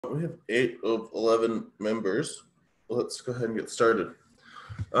We have 8 of 11 members. Let's go ahead and get started.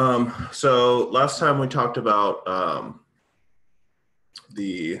 So last time we talked about why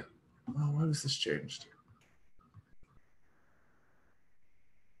was this changed?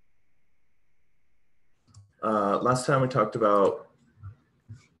 Last time we talked about,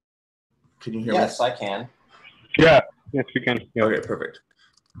 can you hear me? Yes, I can. Yeah, yes, we can. Yeah. Okay, perfect.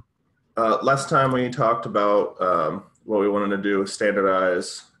 Last time we talked about what we wanted to do was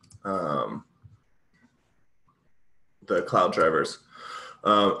standardize the cloud drivers.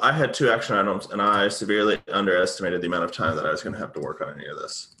 I had 2 action items, and I severely underestimated the amount of time that I was going to have to work on any of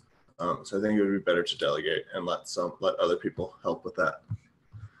this. So I think it would be better to delegate and let other people help with that.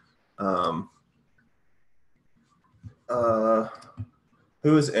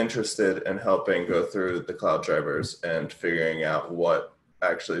 Who is interested in helping go through the cloud drivers and figuring out what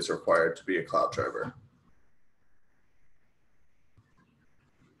actually is required to be a cloud driver?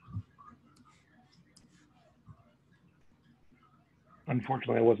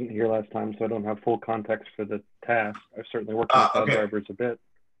 Unfortunately, I wasn't here last time, so I don't have full context for the task. I've certainly worked on cloud drivers a bit.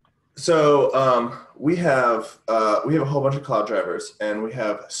 So we have a whole bunch of cloud drivers, and we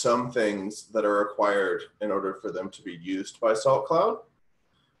have some things that are required in order for them to be used by Salt Cloud.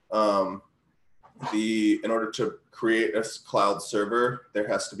 In order to create a cloud server, there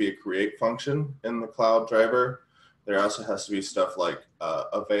has to be a create function in the cloud driver. There also has to be stuff like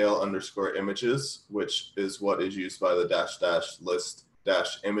avail_images, which is what is used by the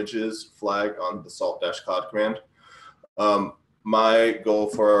 --list-images flag on the salt-cloud command. My goal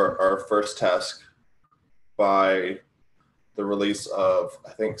for our first task by the release of,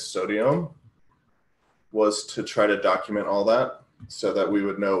 I think, Sodium was to try to document all that so that we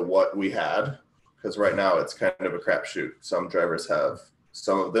would know what we had, because right now it's kind of a crapshoot. Some drivers have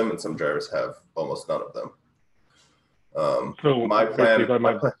some of them, and some drivers have almost none of them. So my plan. Go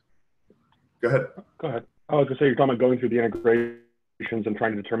ahead. Go ahead. I was going to say, you're talking about going through the integrations and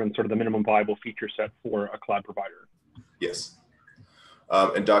trying to determine sort of the minimum viable feature set for a cloud provider. Yes.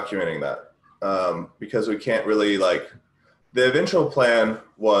 And documenting that, because we can't really the eventual plan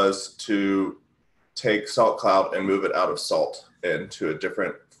was to take Salt Cloud and move it out of Salt into a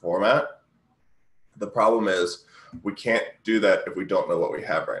different format. The problem is we can't do that if we don't know what we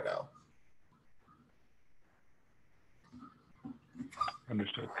have right now.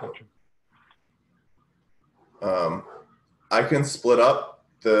 Understood. Gotcha. I can split up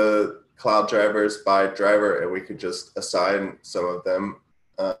the cloud drivers by driver, and we could just assign some of them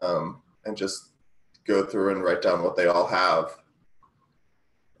and just go through and write down what they all have.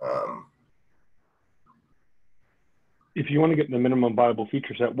 If you want to get the minimum viable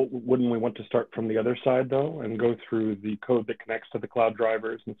feature set, wouldn't we want to start from the other side, though, and go through the code that connects to the cloud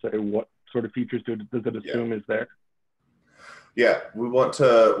drivers and say what sort of features does it assume is there? Yeah,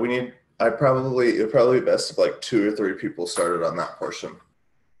 it'd probably be best if 2 or 3 people started on that portion.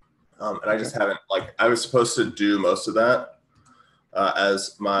 And I just haven't, I was supposed to do most of that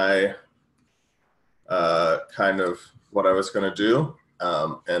as my kind of what I was going to do.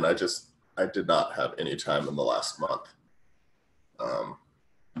 And I did not have any time in the last month.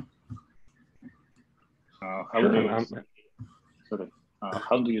 How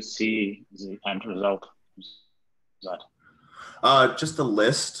do you see the end result of that? Just a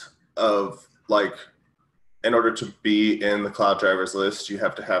list of in order to be in the cloud drivers list, you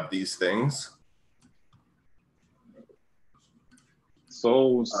have to have these things.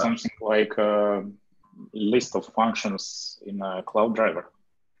 So something like a list of functions in a cloud driver.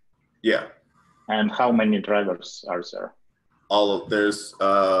 Yeah. And how many drivers are there? There's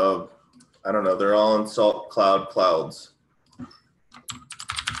I don't know, they're all in Salt Cloud clouds.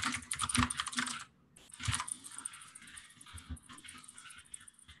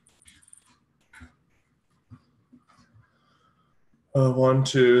 One,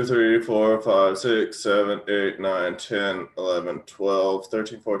 2, 3, 4, 5, 6, 7, 8, 9, 10, 11, 12,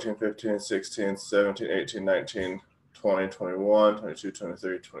 13, 14, 15, 16, 17, 18, 19, 20, 21, 22,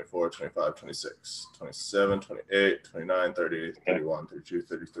 23, 24, 25, 26, 27, 28, 29, 30, 31, 32,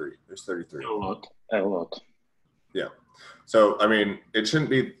 33. There's 33. A lot. Yeah. So, I mean, it shouldn't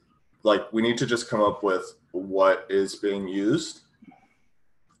be we need to just come up with what is being used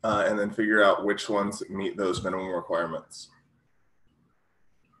and then figure out which ones meet those minimum requirements.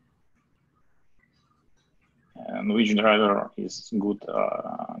 And which driver is good,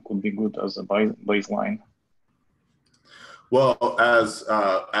 could be good as a baseline? Well, as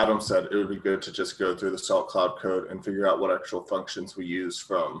Adam said, it would be good to just go through the Salt Cloud code and figure out what actual functions we use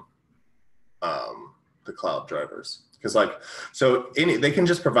from the cloud drivers. Because they can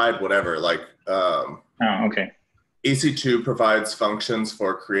just provide whatever. Okay. EC2 provides functions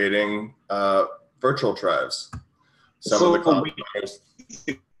for creating virtual drives. Some of the cloud providers.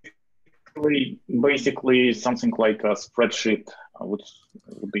 Basically, something like a spreadsheet would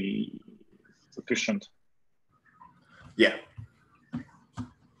be sufficient. Yeah.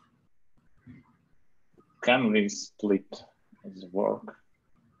 Can we split the work?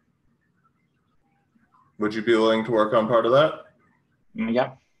 Would you be willing to work on part of that?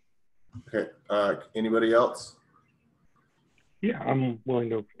 Yeah. Okay. Anybody else? Yeah, I'm willing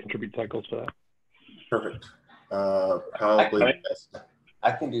to contribute cycles to that. Perfect. Probably.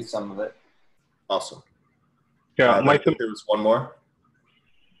 I can do some of it. Awesome. Yeah, I think there was one more.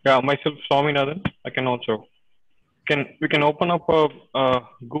 Yeah, myself, Swaminathan. I can also. We can open up a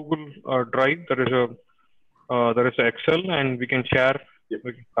Google Drive. There is a Excel, and we can share. Yep.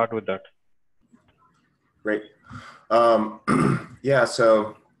 We can start with that. Great. Yeah.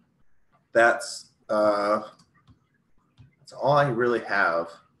 So that's all I really have.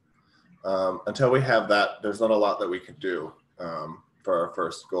 Until we have that, there's not a lot that we can do for our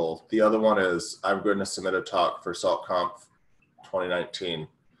first goal. The other one is I'm going to submit a talk for SaltConf 2019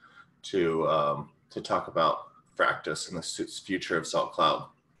 to talk about Fractus and the future of Salt Cloud.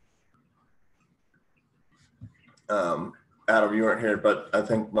 Adam, you weren't here, but I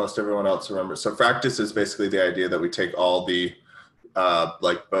think most everyone else remembers. So Fractus is basically the idea that we take all the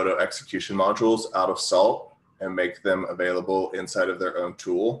like Boto execution modules out of Salt and make them available inside of their own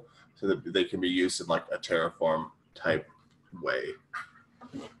tool so that they can be used in like a Terraform type way.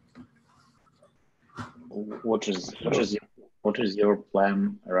 What is your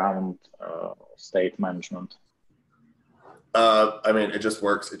plan around state management? I mean, it just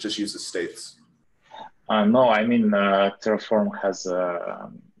works. It just uses states. No, I mean Terraform has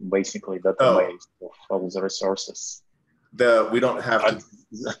basically database of all the resources. We don't have to.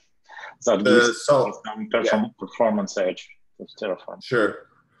 That gives some performance edge with Terraform. Sure.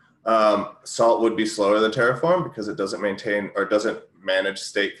 Salt would be slower than Terraform because it doesn't maintain or doesn't manage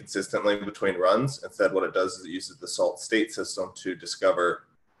state consistently between runs. Instead, what it does is it uses the Salt state system to discover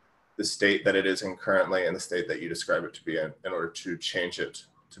the state that it is in currently and the state that you describe it to be in order to change it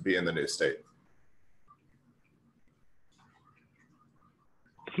to be in the new state.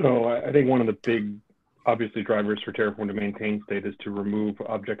 So I think one of the big, obviously, drivers for Terraform to maintain state is to remove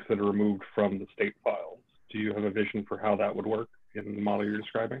objects that are removed from the state files. Do you have a vision for how that would work in the model you're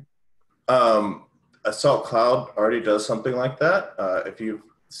describing? Salt Cloud already does something like that. If you've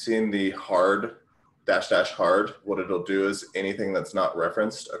seen the hard --hard, what it'll do is anything that's not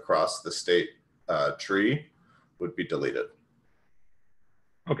referenced across the state tree would be deleted.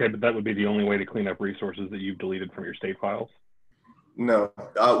 Okay, but that would be the only way to clean up resources that you've deleted from your state files? No.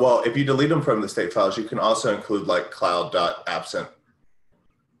 Well, if you delete them from the state files, you can also include like cloud.absent.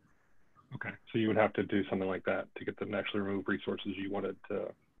 Okay, so you would have to do something like that to get them to actually remove resources you wanted to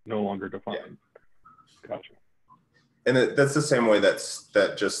no longer define. Yeah. Gotcha. And that's the same way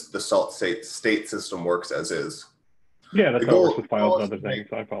that just the Salt state system works as is. Yeah, that's how it works with files and other things.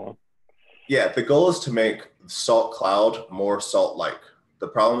 I follow. Yeah, the goal is to make Salt Cloud more Salt-like. The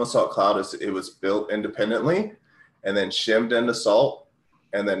problem with Salt Cloud is it was built independently and then shimmed into Salt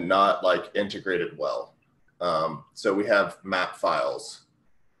and then not like integrated well. So we have map files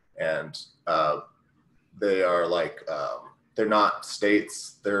and they are like, they're not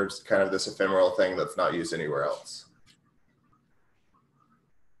states. There's kind of this ephemeral thing that's not used anywhere else.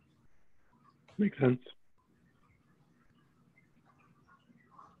 Makes sense.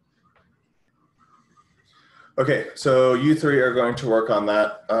 Okay, so you three are going to work on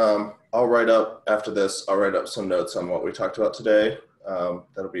that. I'll write up after this, I'll write up some notes on what we talked about today.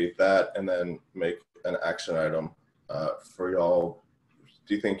 That'll be that, and then make an action item for y'all.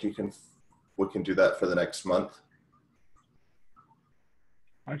 Do you think we can do that for the next month?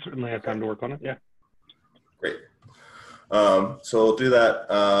 I certainly have time to work on it, yeah. Great. So we'll do that.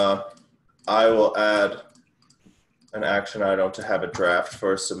 I will add an action item to have a draft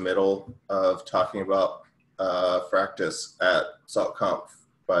for a submittal of talking about Fractus at SaltConf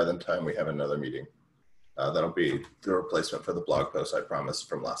by the time we have another meeting. That'll be the replacement for the blog post I promised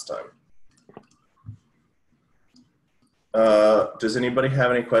from last time. Does anybody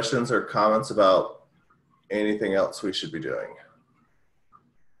have any questions or comments about anything else we should be doing?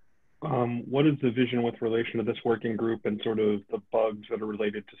 What is the vision with relation to this working group and sort of the bugs that are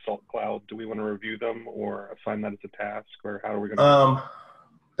related to Salt Cloud? Do we want to review them or assign that as a task, or how are we going to?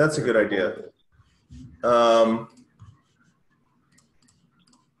 That's a good idea.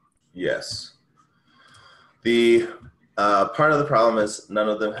 Yes. The part of the problem is none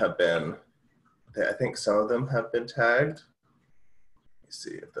of them have been, I think some of them have been tagged. Let me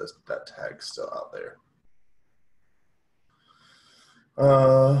see if that tag's still out there.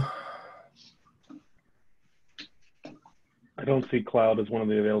 I don't see cloud as one of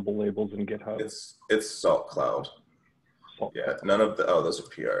the available labels in GitHub. It's Salt Cloud. Salt. Yeah, none of the, oh, those are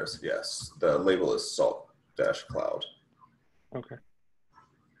PRs. Yes, the label is Salt-Cloud. Okay.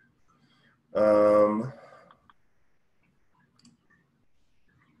 And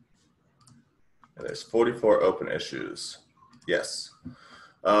there's 44 open issues. Yes.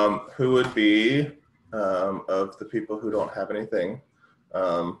 Who would be, of the people who don't have anything,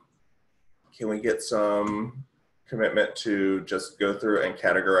 can we get some commitment to just go through and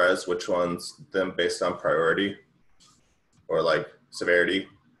categorize which ones them based on priority or like severity?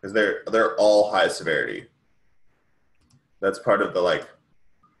 Because they're all high severity. That's part of the like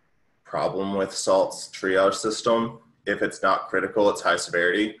problem with Salt's triage system. If it's not critical, it's high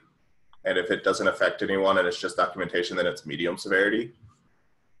severity. And if it doesn't affect anyone and it's just documentation, then it's medium severity.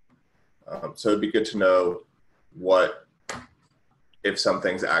 So it'd be good to know if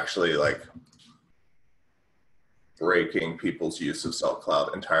something's actually like breaking people's use of Salt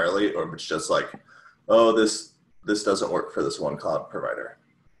Cloud entirely, or if it's just like, oh, this doesn't work for this one cloud provider.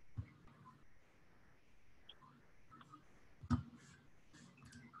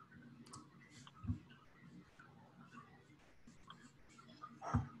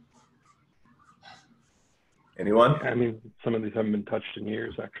 Anyone? I mean, some of these haven't been touched in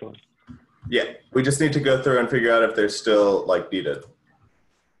years, actually. Yeah, we just need to go through and figure out if they're still like needed.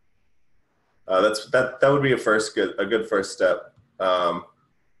 That would be a good first step.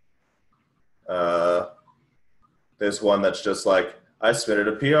 There's one that's just like, I submitted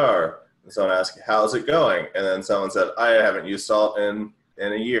a PR, and someone asked, how's it going? And then someone said, I haven't used Salt in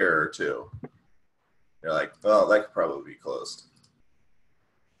a year or two. You're like, well, that could probably be closed.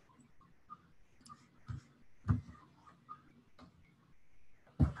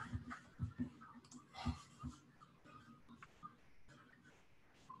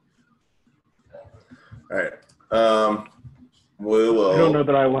 All right. We will. I don't know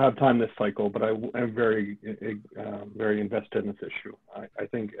that I will have time this cycle, but I'm very invested in this issue. I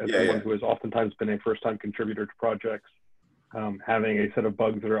think as someone who has oftentimes been a first-time contributor to projects, having a set of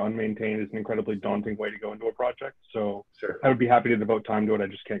bugs that are unmaintained is an incredibly daunting way to go into a project. So sure. I would be happy to devote time to it. I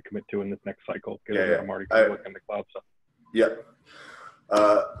just can't commit to it in this next cycle because I'm already going to work on the cloud stuff. Yep.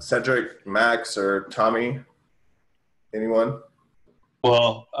 Cedric, Max, or Tommy? Anyone?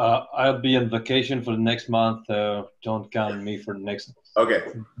 Well, I'll be on vacation for the next month. Don't count on me for the next.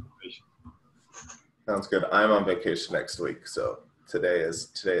 Okay. Sounds good. I'm on vacation next week, so today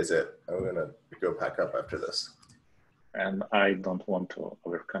is it. I'm gonna go pack up after this. And I don't want to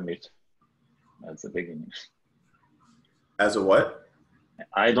overcommit at the beginning. As a what?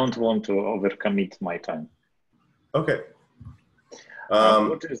 I don't want to overcommit my time. Okay.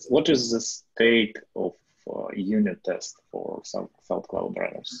 What is the state of unit test for Salt Cloud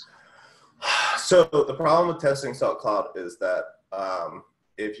drivers? So the problem with testing Salt Cloud is that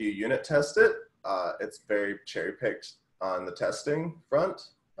if you unit test it, it's very cherry picked on the testing front.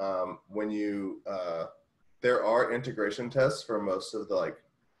 There are integration tests for most of the like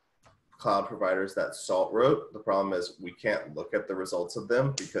cloud providers that Salt wrote. The problem is we can't look at the results of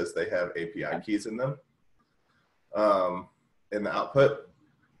them because they have API keys in them in the output.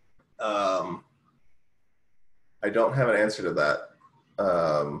 I don't have an answer to that.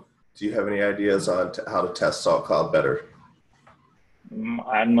 Do you have any ideas on how to test Salt Cloud better?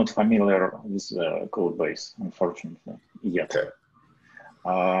 I'm not familiar with the code base, unfortunately, yet. Okay.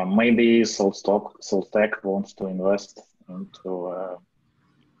 Maybe SaltTech wants to invest into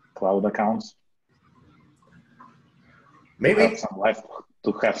cloud accounts. Maybe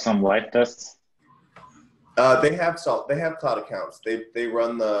to have some live tests. They have cloud accounts. They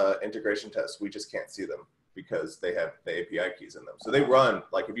run the integration tests. We just can't see them because they have the API keys in them. So they run,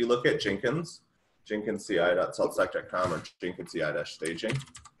 like if you look at Jenkins ci.saltstack.com or Jenkins ci-staging,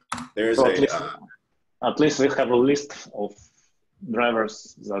 there's so at least we have a list of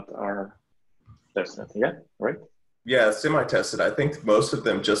drivers that are tested, yeah, right? Yeah, semi-tested. I think most of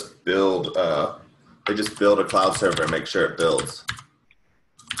them just build, they just build a cloud server and make sure it builds.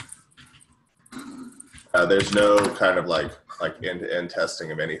 There's no kind of like end-to-end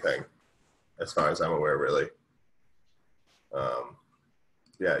testing of anything, as far as I'm aware, really.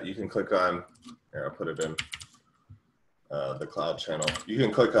 Yeah, you can click on, here, I'll put it in the cloud channel. You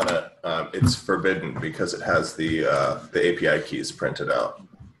can click on it. It's forbidden because it has the API keys printed out.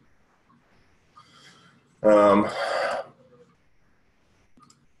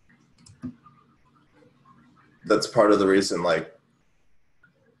 That's part of the reason, like,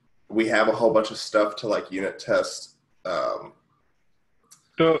 we have a whole bunch of stuff to like unit test.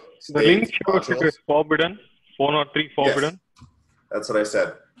 The link shows it is forbidden, 403 forbidden. Yes. That's what I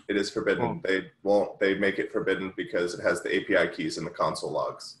said. It is forbidden. Oh. They make it forbidden because it has the API keys in the console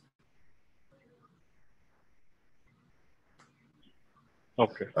logs.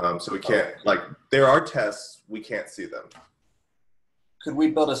 Okay. So we can't, like, there are tests, we can't see them. Could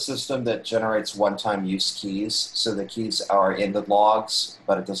we build a system that generates one-time use keys so the keys are in the logs,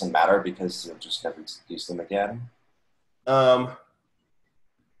 but it doesn't matter because you'll just never use them again?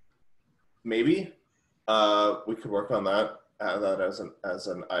 Maybe we could work on that, add that as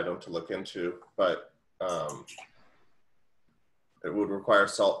an item to look into, but it would require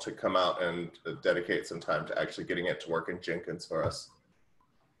Salt to come out and dedicate some time to actually getting it to work in Jenkins for us.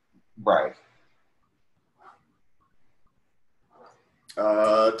 Right.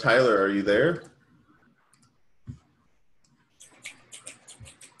 Tyler, are you there?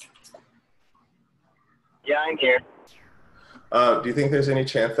 Yeah, I'm here. Do you think there's any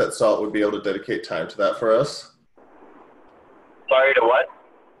chance that Salt would be able to dedicate time to that for us? Sorry, to what?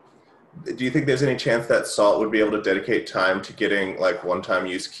 Do you think there's any chance that Salt would be able to dedicate time to getting like one-time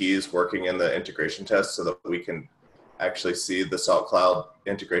use keys working in the integration test so that we can actually see the Salt Cloud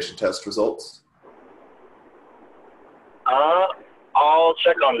integration test results? I'll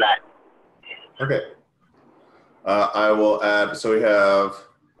check on that. Okay. I will add, so we have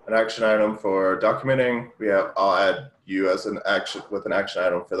an action item for documenting. I'll add you as an action with an action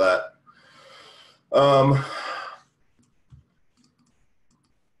item for that.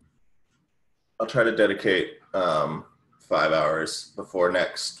 I'll try to dedicate 5 hours before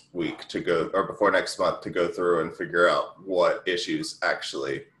next week to go, or before next month to go through and figure out what issues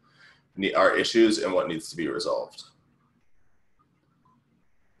actually are issues and what needs to be resolved.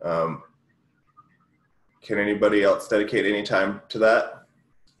 Can anybody else dedicate any time to that?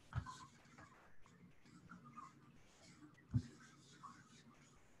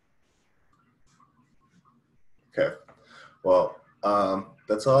 Okay, well,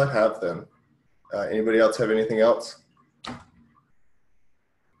 that's all I have then. Anybody else have anything else? May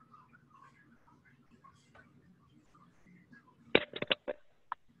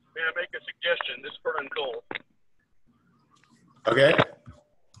I make a suggestion? This is Vernon Cole. Okay.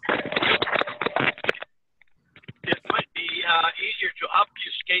 It might be easier to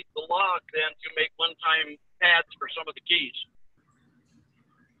obfuscate the log than to make one-time pads for some of the keys.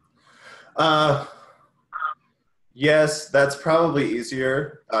 Yes, that's probably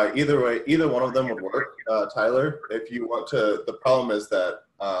easier. Either way, either one of them would work, Tyler. If you want to, the problem is that,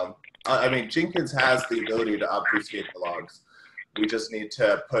 I mean, Jenkins has the ability to obfuscate the logs. We just need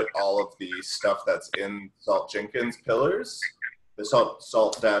to put all of the stuff that's in Salt Jenkins pillars, the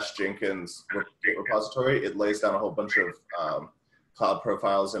Salt-Jenkins repository. It lays down a whole bunch of cloud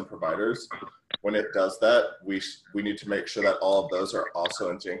profiles and providers. When it does that, we need to make sure that all of those are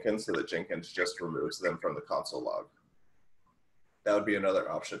also in Jenkins so that Jenkins just removes them from the console log. That would be another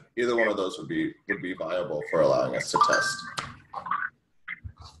option. Either one of those would be viable for allowing us to test.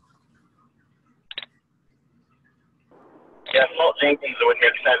 Yeah, Salt Jenkins would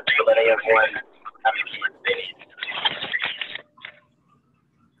make sense for letting everyone have the keys they need.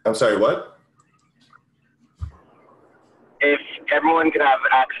 I'm sorry, what? If everyone could have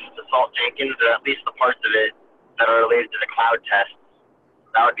access to Salt Jenkins, or at least the parts of it that are related to the cloud tests,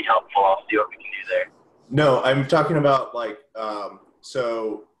 that would be helpful. I'll see what we can do there. No, I'm talking about like,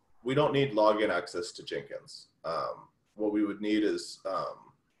 so we don't need login access to Jenkins. What we would need is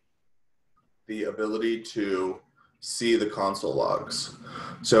the ability to see the console logs.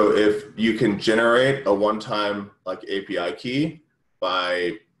 So if you can generate a one-time like API key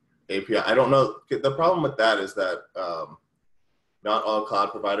by API, I don't know. The problem with that is that not all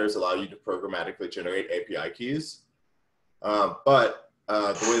cloud providers allow you to programmatically generate API keys. But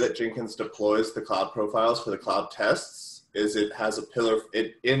the way that Jenkins deploys the cloud profiles for the cloud tests is it has a pillar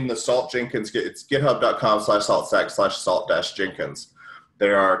in the Salt Jenkins. It's github.com/saltstack/salt-jenkins.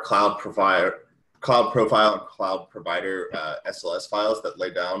 There are cloud profile and cloud provider SLS files that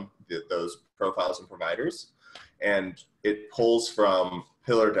lay down those profiles and providers, and it pulls from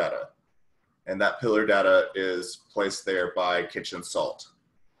pillar data. And that pillar data is placed there by Kitchen Salt.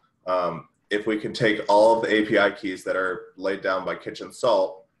 If we can take all of the API keys that are laid down by Kitchen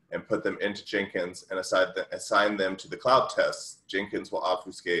Salt and put them into Jenkins and assign them to the cloud tests, Jenkins will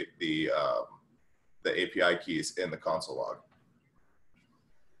obfuscate the API keys in the console log.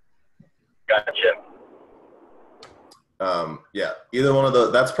 Gotcha. Yeah, either one of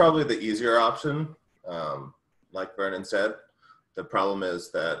those, that's probably the easier option. Like Vernon said, the problem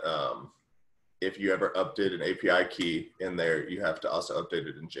is that if you ever update an API key in there, you have to also update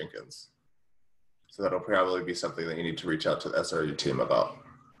it in Jenkins. So that'll probably be something that you need to reach out to the SRE team about.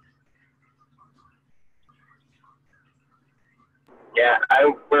 Yeah, I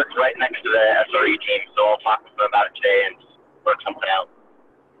work right next to the SRE team, so I'll talk with them about it today and work something out.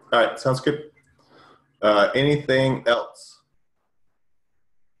 All right, sounds good. Anything else?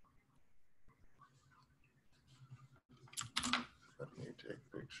 Let me take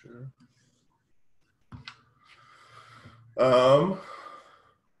a picture. All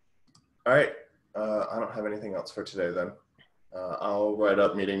right. I don't have anything else for today then. I'll write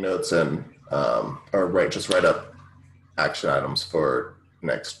up meeting notes and just write up action items for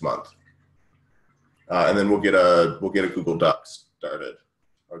next month. And then we'll get a Google Docs started,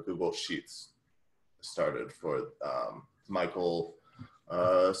 or Google Sheets started for Michael.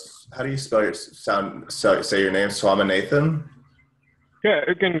 How do you spell your say your name? Swaminathan? Yeah,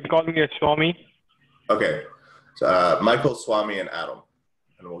 you can call me Swami. Okay. So Michael, Swami, and Adam.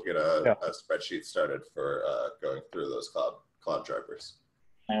 And we'll get a spreadsheet started for going through those cloud drivers.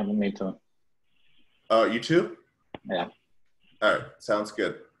 And me too. Oh, you too? Yeah. All right. Sounds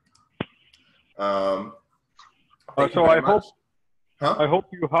good. So I hope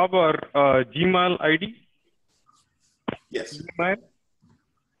you have our Gmail ID. Yes. Gmail?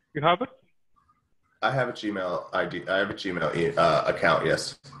 You have it? I have a Gmail ID. I have a Gmail account.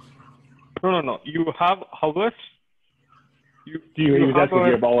 Yes. No. You have ours. He was asking if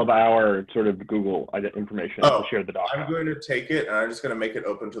you have all of our sort of Google information to share the doc. I'm going to take it and I'm just going to make it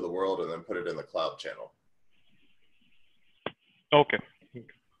open to the world and then put it in the cloud channel. Okay.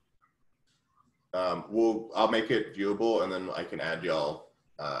 I'll make it viewable and then I can add y'all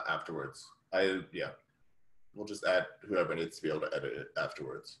afterwards. We'll just add whoever needs to be able to edit it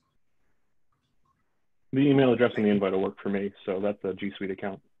afterwards. The email address and the invite will work for me, so that's a G Suite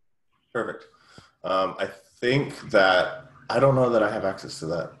account. Perfect. I think that I don't know that I have access to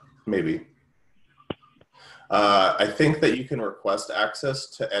that. Maybe. I think that you can request access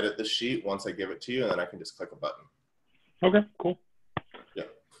to edit the sheet once I give it to you, and then I can just click a button. Okay, cool. Yeah.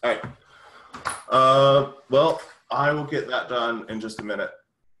 All right. Well, I will get that done in just a minute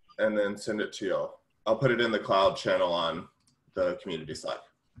and then send it to y'all. I'll put it in the cloud channel on the community Slack.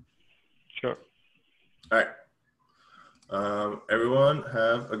 Sure. All right. Everyone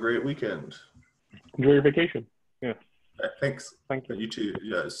have a great weekend. Enjoy your vacation. Yeah. All right, thanks. Thank you. You too.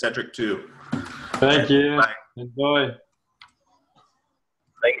 Yeah, Cedric too. Thank you. Bye. Enjoy.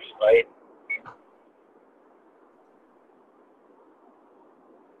 Thanks, bye.